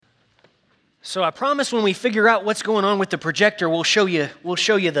So I promise when we figure out what's going on with the projector, we'll show you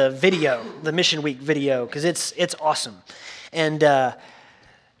the video, the Mission Week video, because it's awesome. And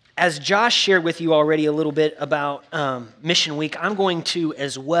as Josh shared with you already a little bit about Mission Week, I'm going to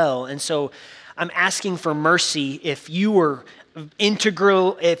as well. And so I'm asking for mercy if you were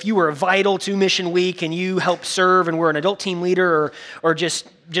integral, if you were vital to Mission Week and you helped serve and were an adult team leader or just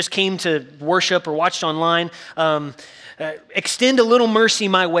came to worship or watched online. Extend a little mercy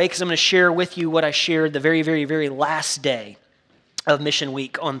my way, because I'm going to share with you what I shared the very, very, very last day of Mission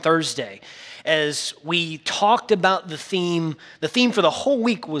Week on Thursday. As we talked about the theme for the whole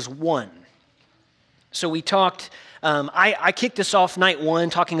week was one. So we talked, I kicked us off night one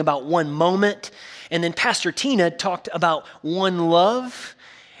talking about one moment, and then Pastor Tina talked about one love,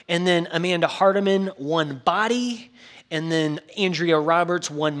 and then Amanda Hardiman, one body, and then Andrea Roberts,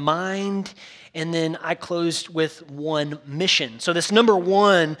 one mind, and then I closed with one mission. So this number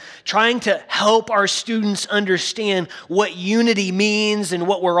one, trying to help our students understand what unity means and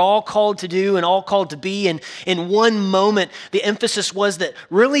what we're all called to do and all called to be. And in one moment, the emphasis was that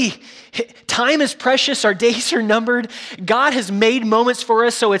really time is precious, our days are numbered. God has made moments for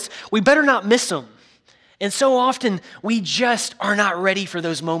us, so we better not miss them. And so often, we just are not ready for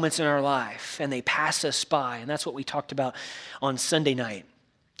those moments in our life, and they pass us by. And that's what we talked about on Sunday night.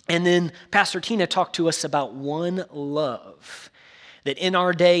 And then Pastor Tina talked to us about one love, that in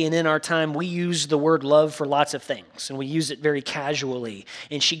our day and in our time, we use the word love for lots of things, and we use it very casually.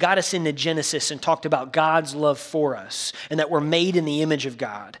 And she got us into Genesis and talked about God's love for us, and that we're made in the image of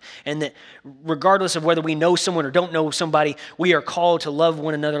God, and that regardless of whether we know someone or don't know somebody, we are called to love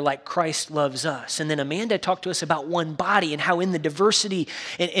one another like Christ loves us. And then Amanda talked to us about one body and how in the diversity,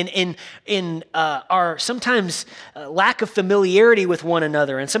 in our sometimes lack of familiarity with one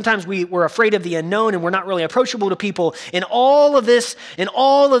another, and sometimes we're afraid of the unknown and we're not really approachable to people. In all of this,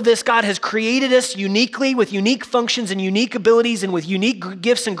 God has created us uniquely with unique functions and unique abilities and with unique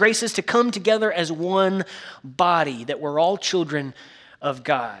gifts and graces to come together as one body, that we're all children of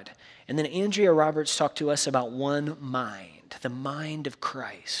God. And then Andrea Roberts talked to us about one mind, the mind of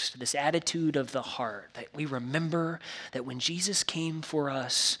Christ, this attitude of the heart, that we remember that when Jesus came for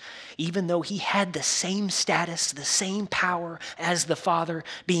us, even though he had the same status, the same power as the Father,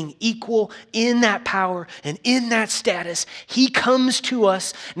 being equal in that power and in that status, he comes to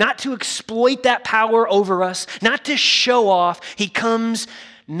us not to exploit that power over us, not to show off. He comes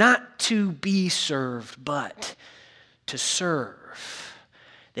not to be served, but to serve.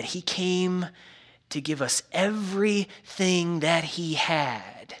 That he came to give us everything that he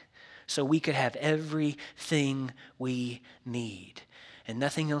had so we could have everything we need. And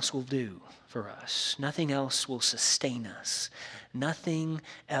nothing else will do for us. Nothing else will sustain us. Nothing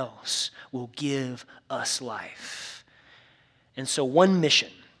else will give us life. And so one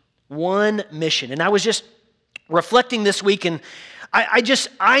mission. And I was just reflecting this week, and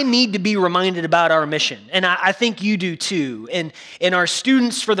I need to be reminded about our mission. And I think you do too. And our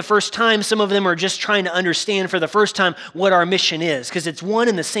students, for the first time, some of them are just trying to understand for the first time what our mission is, because it's one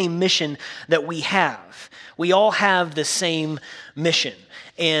and the same mission that we have. We all have the same mission.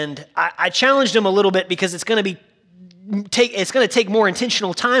 And I challenged them a little bit because it's going to take more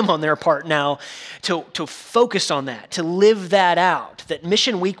intentional time on their part now to focus on that, to live that out. That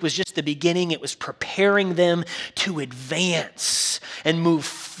Mission Week was just the beginning. It was preparing them to advance and move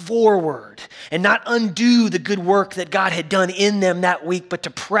forward and not undo the good work that God had done in them that week, but to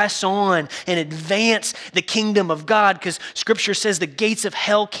press on and advance the kingdom of God, because Scripture says the gates of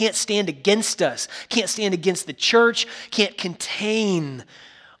hell can't stand against us, can't stand against the church, can't contain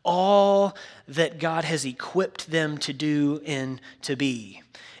all that God has equipped them to do and to be.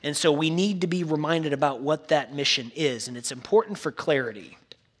 And so we need to be reminded about what that mission is. And it's important for clarity.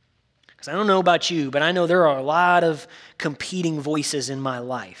 Because I don't know about you, but I know there are a lot of competing voices in my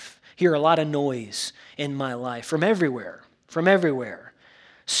life. Hear a lot of noise in my life from everywhere.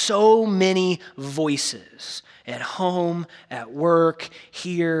 So many voices at home, at work,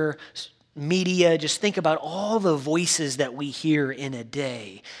 here, media. Just think about all the voices that we hear in a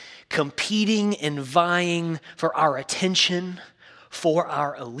day, competing and vying for our attention, for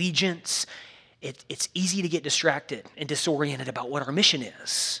our allegiance. It's easy to get distracted and disoriented about what our mission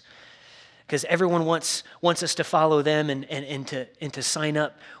is, because everyone wants us to follow them and to sign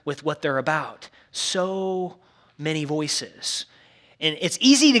up with what they're about. So many voices. And it's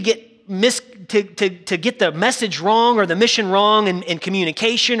easy to get to get the message wrong or the mission wrong in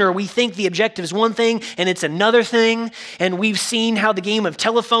communication, or we think the objective is one thing and it's another thing. And we've seen how the game of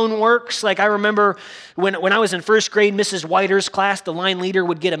telephone works. Like I remember when I was in first grade, Mrs. Whiter's class, the line leader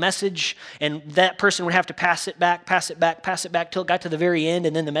would get a message and that person would have to pass it back till it got to the very end,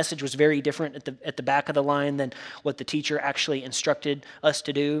 and then the message was very different at the back of the line than what the teacher actually instructed us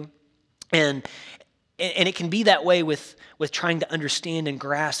to do. And it can be that way with trying to understand and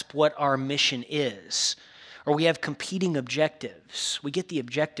grasp what our mission is. Or we have competing objectives. We get the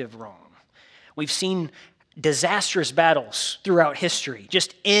objective wrong. We've seen disastrous battles throughout history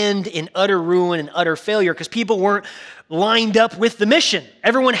just end in utter ruin and utter failure because people weren't lined up with the mission.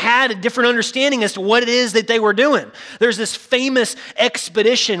 Everyone had a different understanding as to what it is that they were doing. There's this famous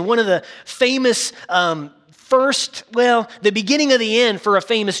expedition, one of the famous the beginning of the end for a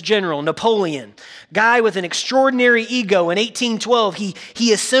famous general, Napoleon. Guy with an extraordinary ego. In 1812,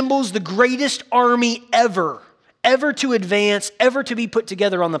 he assembles the greatest army ever to advance, ever to be put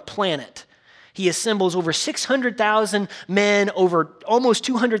together on the planet. He assembles over 600,000 men, over almost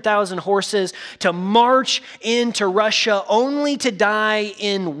 200,000 horses to march into Russia only to die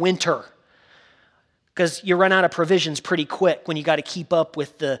in winter. Because you run out of provisions pretty quick when you got to keep up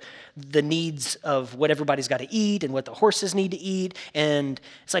with the needs of what everybody's got to eat and what the horses need to eat. And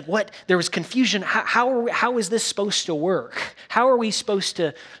it's like, what? There was confusion. How is this supposed to work? How are we supposed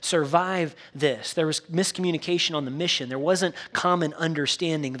to survive this? There was miscommunication on the mission. There wasn't common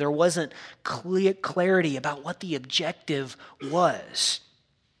understanding. There wasn't clarity about what the objective was.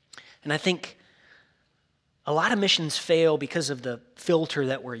 And I think a lot of missions fail because of the filter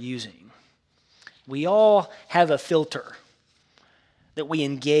that we're using. We all have a filter that we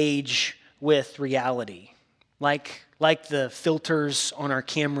engage with reality. Like the filters on our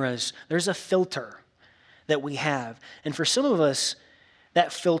cameras, there's a filter that we have. And for some of us,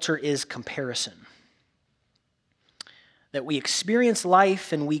 that filter is comparison. That we experience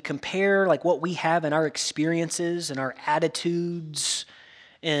life and we compare like what we have in our experiences and our attitudes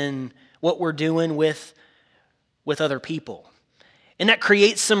and what we're doing with other people. And that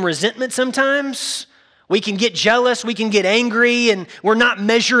creates some resentment sometimes. We can get jealous, we can get angry, and we're not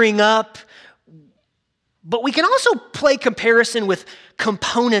measuring up. But we can also play comparison with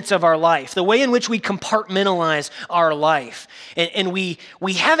components of our life, the way in which we compartmentalize our life. And we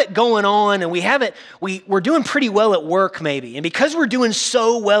have it going on, and we're doing pretty well at work maybe. And because we're doing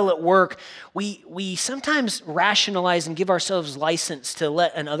so well at work, we sometimes rationalize and give ourselves license to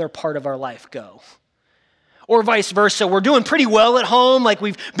let another part of our life go. Or vice versa. We're doing pretty well at home, like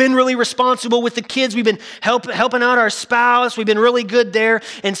we've been really responsible with the kids. We've been helping out our spouse. We've been really good there.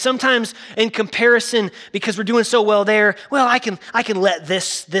 And sometimes in comparison, because we're doing so well there, well, I can let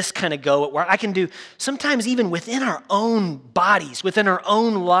this kind of go at work. I can do, sometimes even within our own bodies, within our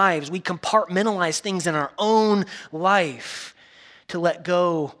own lives, we compartmentalize things in our own life to let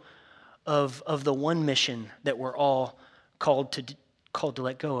go of the one mission that we're all called to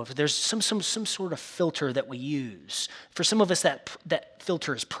let go of. There's some sort of filter that we use. For some of us, that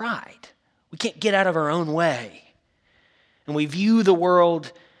filter is pride. We can't get out of our own way. And we view the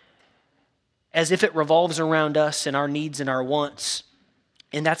world as if it revolves around us and our needs and our wants.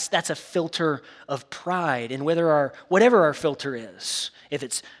 And that's a filter of pride. And whatever our filter is, if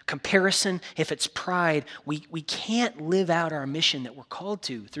it's comparison, if it's pride, we can't live out our mission that we're called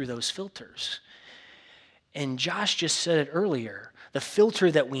to through those filters. And Josh just said it earlier. The filter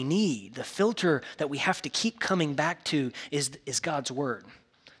that we need, the filter that we have to keep coming back to is God's word.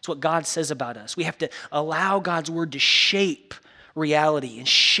 It's what God says about us. We have to allow God's word to shape reality and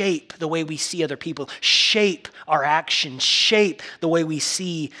shape the way we see other people, shape our actions, shape the way we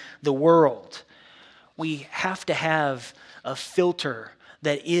see the world. We have to have a filter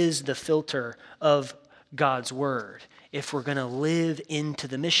that is the filter of God's word if we're going to live into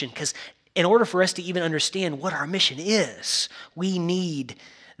the mission. Because in order for us to even understand what our mission is, we need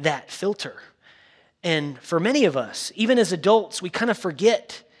that filter. And for many of us, even as adults, we kind of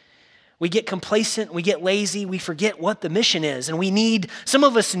forget. We get complacent, we get lazy, we forget what the mission is. And some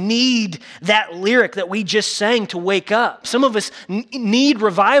of us need that lyric that we just sang to wake up. Some of us need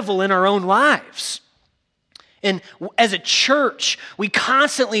revival in our own lives. And as a church, we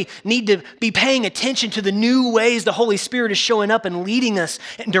constantly need to be paying attention to the new ways the Holy Spirit is showing up and leading us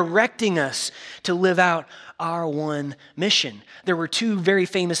and directing us to live out our one mission. There were two very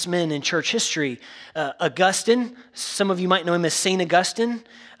famous men in church history. Augustine, some of you might know him as St. Augustine.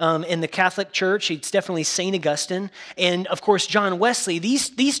 In the Catholic Church, it's definitely St. Augustine. And of course, John Wesley.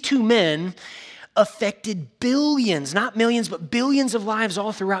 These two men affected billions, not millions, but billions of lives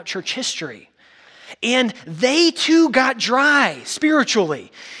all throughout church history. And they too got dry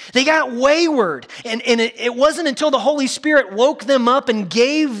spiritually. They got wayward. And it wasn't until the Holy Spirit woke them up and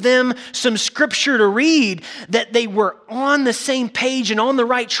gave them some scripture to read that they were on the same page and on the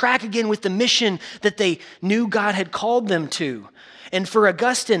right track again with the mission that they knew God had called them to. And for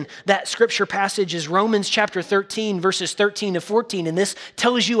Augustine, that scripture passage is Romans chapter 13, verses 13 to 14. And this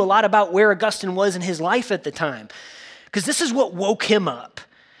tells you a lot about where Augustine was in his life at the time. Because this is what woke him up.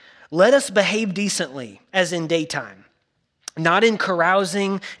 Let us behave decently as in daytime, not in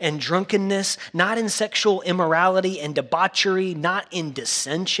carousing and drunkenness, not in sexual immorality and debauchery, not in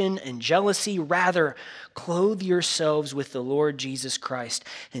dissension and jealousy. Rather, clothe yourselves with the Lord Jesus Christ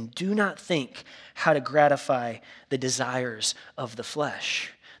and do not think how to gratify the desires of the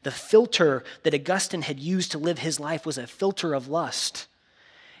flesh. The filter that Augustine had used to live his life was a filter of lust.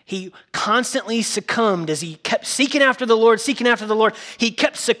 He constantly succumbed as he kept seeking after the Lord. He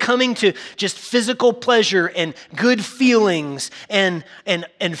kept succumbing to just physical pleasure and good feelings and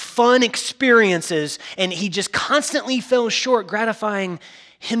fun experiences. And he just constantly fell short, gratifying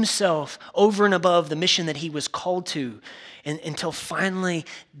himself over and above the mission that he was called to, until finally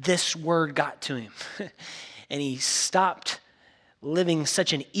this word got to him. And he stopped living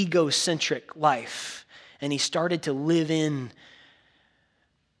such an egocentric life. And he started to live in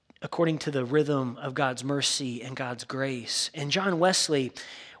according to the rhythm of God's mercy and God's grace. And John Wesley,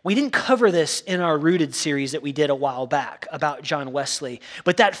 we didn't cover this in our Rooted series that we did a while back about John Wesley,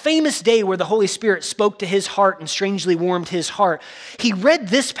 but that famous day where the Holy Spirit spoke to his heart and strangely warmed his heart, he read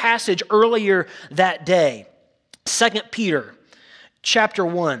this passage earlier that day, 2 Peter chapter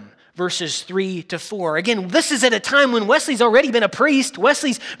 1. Verses 3 to 4. Again, this is at a time when Wesley's already been a priest.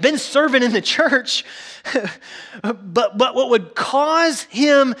 Wesley's been serving in the church. but what would cause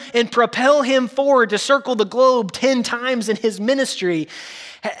him and propel him forward to circle the globe 10 times in his ministry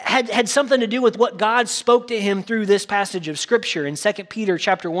had something to do with what God spoke to him through this passage of Scripture in 2 Peter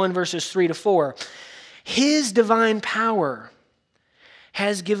chapter 1, verses 3 to 4. His divine power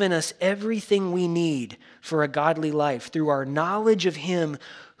has given us everything we need for a godly life through our knowledge of Him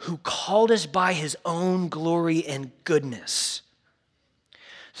who called us by His own glory and goodness.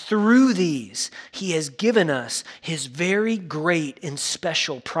 Through these, He has given us His very great and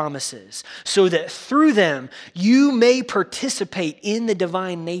special promises, so that through them you may participate in the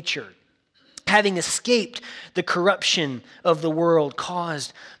divine nature, having escaped the corruption of the world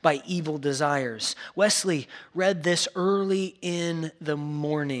caused by evil desires. Wesley read this early in the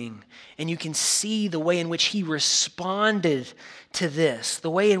morning, and you can see the way in which he responded to this, the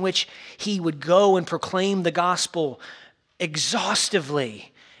way in which he would go and proclaim the gospel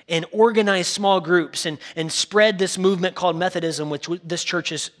exhaustively and organize small groups and spread this movement called Methodism, which this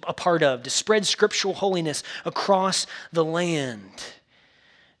church is a part of, to spread scriptural holiness across the land.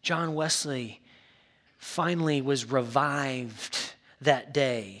 John Wesley finally was revived that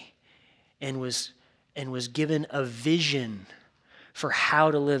day and was given a vision for how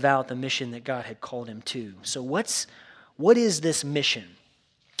to live out the mission that God had called him to. So what is this mission?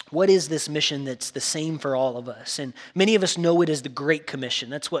 What is this mission that's the same for all of us? And many of us know it as the Great Commission.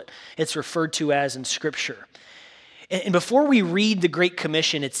 That's what it's referred to as in Scripture. And before we read the Great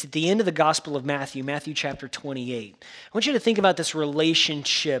Commission, it's at the end of the Gospel of Matthew, Matthew chapter 28. I want you to think about this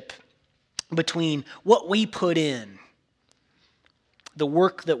relationship between what we put in, the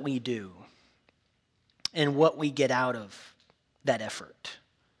work that we do, and what we get out of that effort.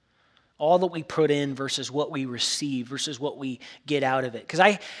 All that we put in versus what we receive versus what we get out of it. Because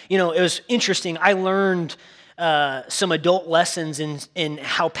it was interesting. I learned some adult lessons in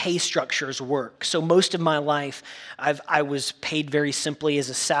how pay structures work. So most of my life, I was paid very simply as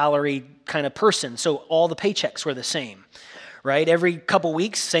a salary kind of person. So all the paychecks were the same, right? Every couple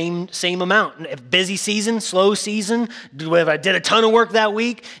weeks, same amount. Busy season, slow season. If I did a ton of work that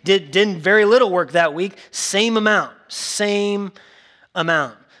week, did very little work that week, same amount.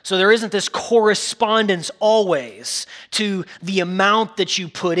 So there isn't this correspondence always to the amount that you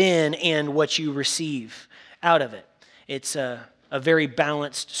put in and what you receive out of it. It's a very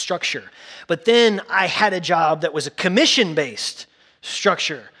balanced structure. But then I had a job that was a commission-based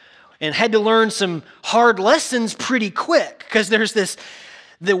structure and had to learn some hard lessons pretty quick because there's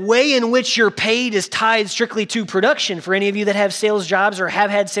the way in which you're paid is tied strictly to production. For any of you that have sales jobs or have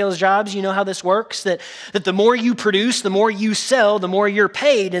had sales jobs, you know how this works, that the more you produce, the more you sell, the more you're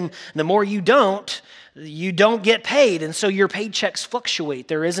paid, and the more you don't get paid. And so your paychecks fluctuate.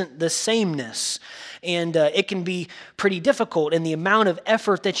 There isn't the sameness. And it can be pretty difficult. And the amount of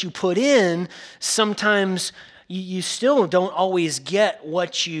effort that you put in, sometimes you still don't always get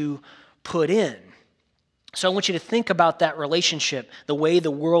what you put in. So I want you to think about that relationship, the way the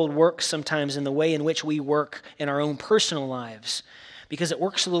world works sometimes and the way in which we work in our own personal lives, because it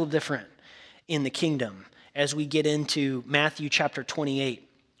works a little different in the kingdom as we get into Matthew chapter 28,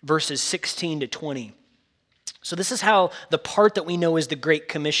 verses 16 to 20. So this is how the part that we know as the Great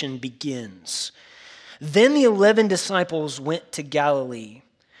Commission begins. Then the 11 disciples went to Galilee,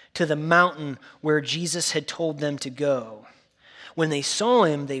 to the mountain where Jesus had told them to go. When they saw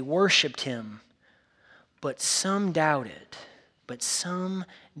him, they worshiped him. But some doubted.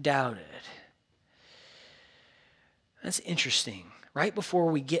 That's interesting. Right before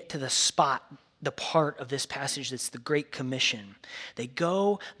we get to the part of this passage that's the Great Commission, they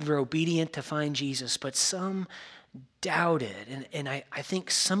go, they're obedient to find Jesus, but some doubted. And I think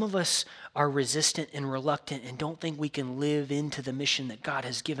some of us are resistant and reluctant and don't think we can live into the mission that God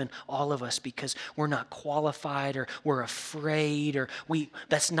has given all of us because we're not qualified or we're afraid or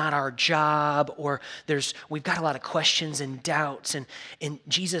that's not our job or we've got a lot of questions and doubts. And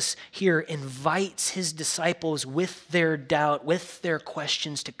Jesus here invites his disciples with their doubt, with their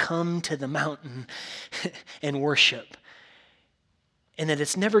questions to come to the mountain and worship. And that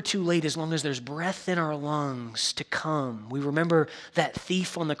it's never too late as long as there's breath in our lungs to come. We remember that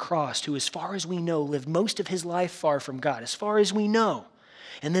thief on the cross who, as far as we know, lived most of his life far from God, as far as we know.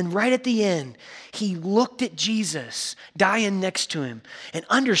 And then right at the end, he looked at Jesus dying next to him and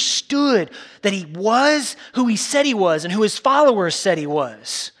understood that he was who he said he was and who his followers said he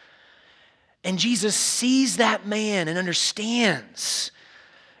was. And Jesus sees that man and understands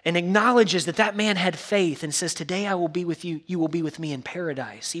and acknowledges that man had faith and says, today I will be with you, you will be with me in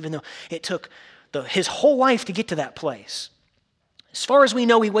paradise, even though it took his whole life to get to that place. As far as we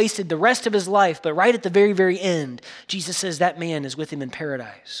know, he wasted the rest of his life, but right at the very, very end, Jesus says that man is with him in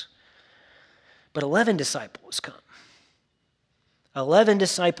paradise. But 11 disciples come. 11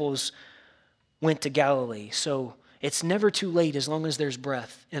 disciples went to Galilee, so it's never too late as long as there's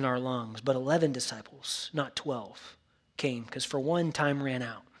breath in our lungs. But 11 disciples, not 12, came because for one, time ran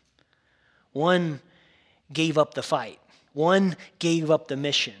out. One gave up the fight. One gave up the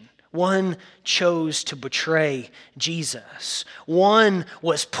mission. One chose to betray Jesus. One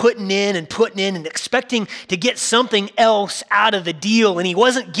was putting in and expecting to get something else out of the deal, and he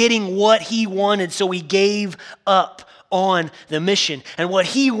wasn't getting what he wanted, so he gave up on the mission. And what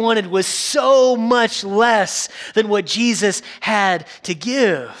he wanted was so much less than what Jesus had to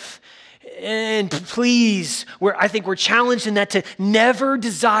give. And please, I think we're challenged in that to never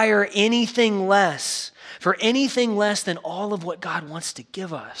desire anything less, for anything less than all of what God wants to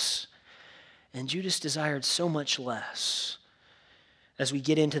give us. And Judas desired so much less. As we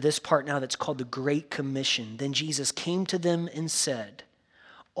get into this part now that's called the Great Commission, then Jesus came to them and said,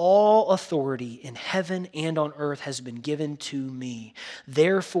 all authority in heaven and on earth has been given to me.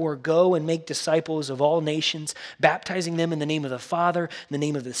 Therefore, go and make disciples of all nations, baptizing them in the name of the Father, in the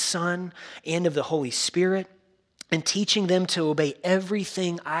name of the Son, and of the Holy Spirit, and teaching them to obey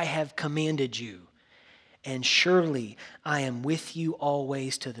everything I have commanded you. And surely I am with you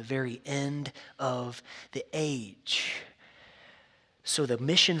always to the very end of the age. So the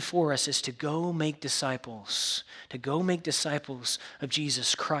mission for us is to go make disciples of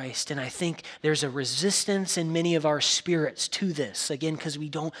Jesus Christ. And I think there's a resistance in many of our spirits to this, again, because we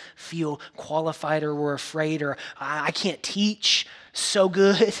don't feel qualified or we're afraid or I can't teach so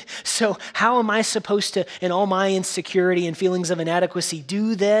good. So how am I supposed to, in all my insecurity and feelings of inadequacy,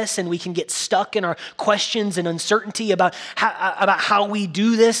 do this? And we can get stuck in our questions and uncertainty about how we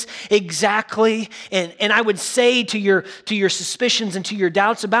do this exactly. And I would say to your suspicions and to your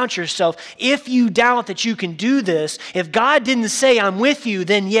doubts about yourself, if you doubt that you can do this, if God didn't say I'm with you,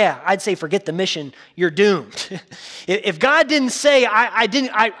 then yeah, I'd say forget the mission. You're doomed. If God didn't say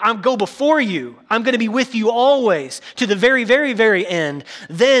I'm go before you, I'm going to be with you always to the very, very, very end,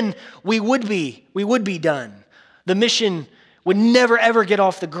 then we would be done. The mission would never ever get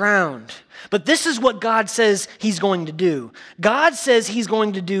off the ground. But this is what God says he's going to do. God says he's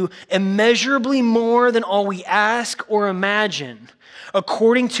going to do immeasurably more than all we ask or imagine,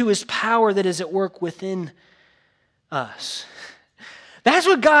 according to his power that is at work within us. That's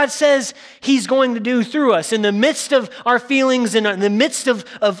what God says he's going to do through us. In the midst of our feelings and in the midst of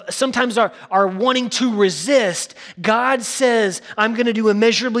sometimes our wanting to resist, God says, I'm going to do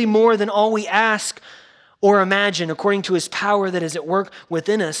immeasurably more than all we ask or imagine, according to his power that is at work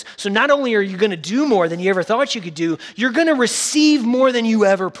within us. So not only are you going to do more than you ever thought you could do, you're going to receive more than you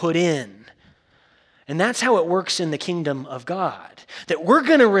ever put in. And that's how it works in the kingdom of God, that we're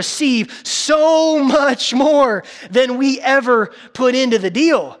going to receive so much more than we ever put into the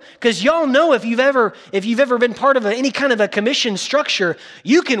deal. Because y'all know if you've ever been part of any kind of a commission structure,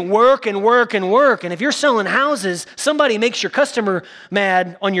 you can work and work and work. And if you're selling houses, somebody makes your customer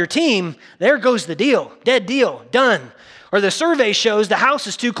mad on your team, there goes the deal. Dead deal. Done. Or the survey shows the house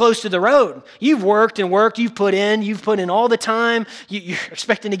is too close to the road. You've worked and worked, you've put in all the time, you're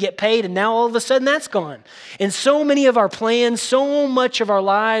expecting to get paid, and now all of a sudden that's gone. And so many of our plans, so much of our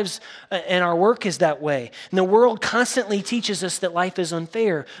lives and our work is that way. And the world constantly teaches us that life is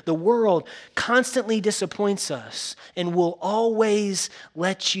unfair. The world constantly disappoints us and will always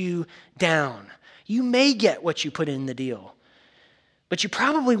let you down. You may get what you put in the deal, but you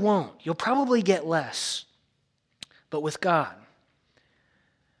probably won't. You'll probably get less. But with God,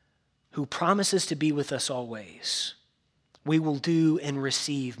 who promises to be with us always, we will do and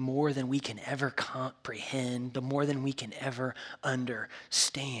receive more than we can ever comprehend, the more than we can ever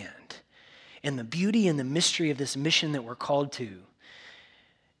understand. And the beauty and the mystery of this mission that we're called to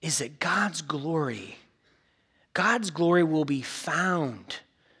is that God's glory will be found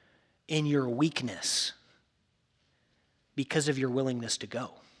in your weakness because of your willingness to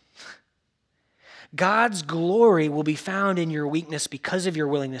go. God's glory will be found in your weakness because of your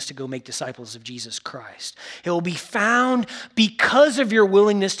willingness to go make disciples of Jesus Christ. It will be found because of your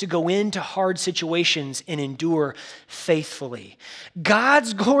willingness to go into hard situations and endure faithfully.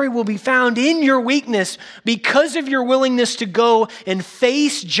 God's glory will be found in your weakness because of your willingness to go and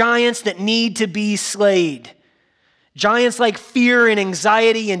face giants that need to be slayed. Giants like fear and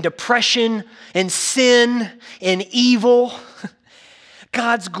anxiety and depression and sin and evil.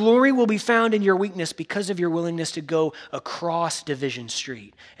 God's glory will be found in your weakness because of your willingness to go across Division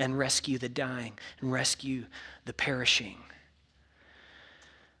Street and rescue the dying and rescue the perishing.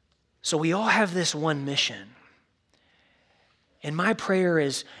 So we all have this one mission. And my prayer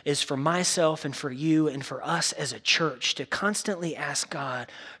is for myself and for you and for us as a church to constantly ask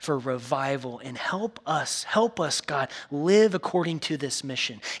God for revival and help us, God, live according to this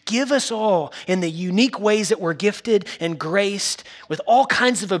mission. Give us all in the unique ways that we're gifted and graced with all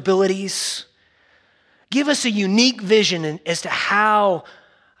kinds of abilities. Give us a unique vision as to how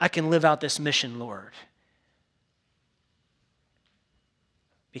I can live out this mission, Lord.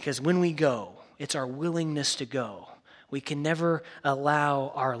 Because when we go, it's our willingness to go. We can never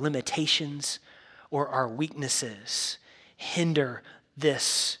allow our limitations or our weaknesses hinder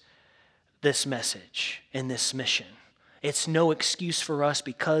this message and this mission. It's no excuse for us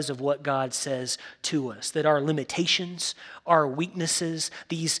because of what God says to us, that our limitations, our weaknesses,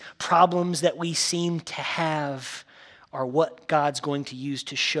 these problems that we seem to have are what God's going to use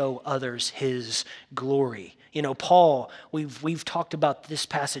to show others his glory. You know, Paul, we've talked about this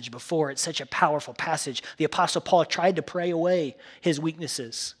passage before. It's such a powerful passage. The Apostle Paul tried to pray away his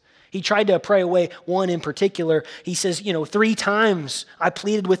weaknesses. He tried to pray away one in particular. He says, 3 times I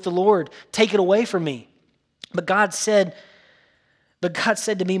pleaded with the Lord, take it away from me. But God said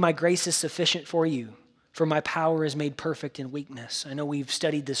to me, my grace is sufficient for you, for my power is made perfect in weakness. I know we've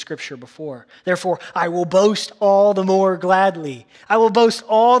studied this scripture before. Therefore, I will boast all the more gladly. I will boast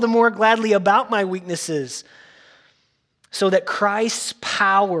all the more gladly about my weaknesses, so that Christ's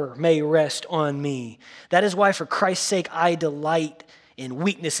power may rest on me. That is why, for Christ's sake, I delight in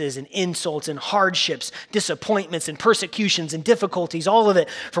weaknesses and insults and hardships, disappointments and persecutions and difficulties, all of it.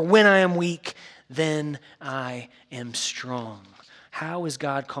 For when I am weak, then I am strong. How is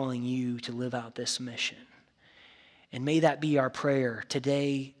God calling you to live out this mission? And may that be our prayer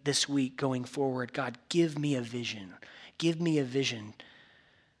today, this week, going forward. God, give me a vision. Give me a vision.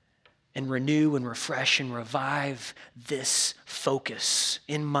 And renew and refresh and revive this focus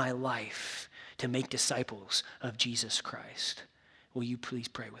in my life to make disciples of Jesus Christ. Will you please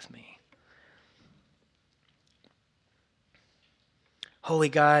pray with me? Holy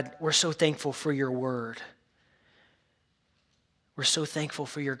God, we're so thankful for your word. We're so thankful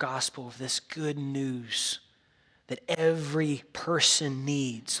for your gospel of this good news that every person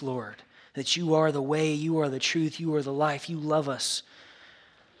needs, Lord. That you are the way, you are the truth, you are the life. You love us.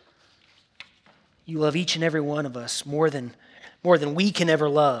 You love each and every one of us more than we can ever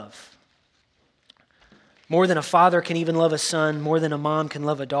love. More than a father can even love a son, more than a mom can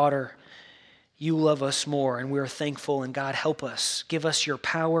love a daughter. You love us more, and we're thankful. And God, help us. Give us your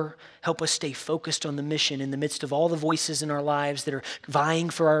power. Help us stay focused on the mission in the midst of all the voices in our lives that are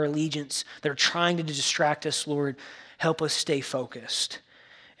vying for our allegiance, that are trying to distract us, Lord. Help us stay focused.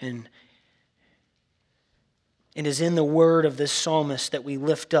 And it is in the word of this psalmist that we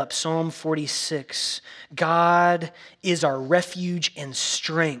lift up, Psalm 46. God is our refuge and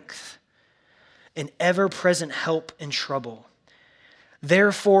strength, an ever-present help in trouble.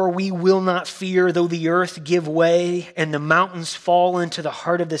 Therefore we will not fear, though the earth give way and the mountains fall into the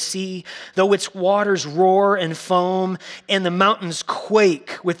heart of the sea, though its waters roar and foam and the mountains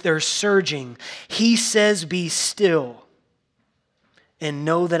quake with their surging. He says, be still and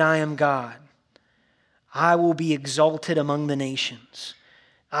know that I am God. I will be exalted among the nations.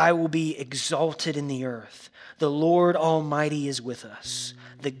 I will be exalted in the earth. The Lord Almighty is with us.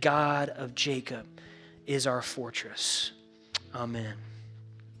 The God of Jacob is our fortress. Amen.